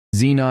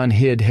Xenon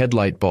HID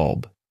headlight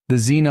bulb. The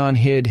Xenon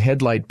HID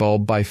headlight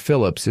bulb by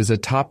Philips is a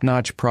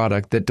top-notch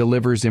product that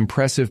delivers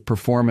impressive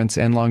performance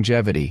and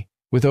longevity.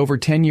 With over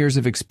 10 years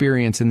of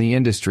experience in the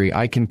industry,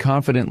 I can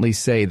confidently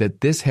say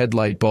that this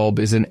headlight bulb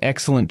is an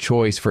excellent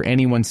choice for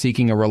anyone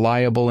seeking a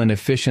reliable and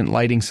efficient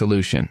lighting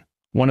solution.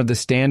 One of the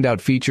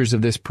standout features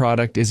of this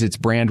product is its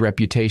brand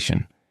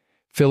reputation.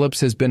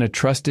 Philips has been a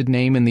trusted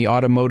name in the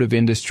automotive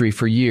industry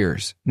for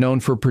years, known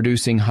for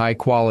producing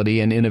high-quality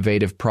and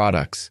innovative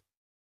products.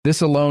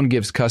 This alone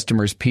gives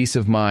customers peace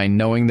of mind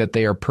knowing that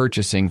they are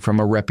purchasing from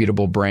a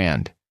reputable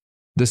brand.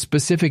 The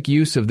specific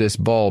use of this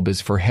bulb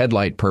is for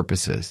headlight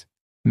purposes,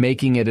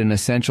 making it an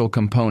essential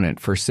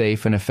component for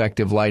safe and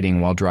effective lighting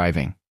while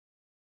driving.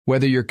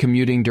 Whether you're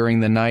commuting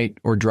during the night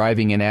or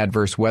driving in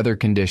adverse weather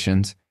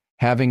conditions,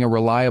 having a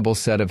reliable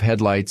set of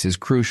headlights is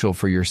crucial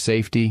for your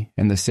safety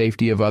and the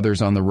safety of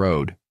others on the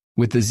road.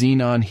 With the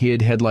Xenon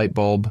HID headlight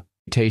bulb,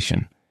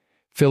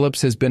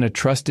 Philips has been a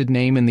trusted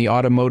name in the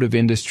automotive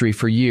industry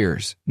for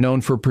years,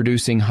 known for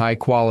producing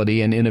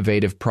high-quality and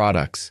innovative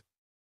products.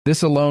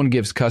 This alone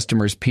gives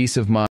customers peace of mind.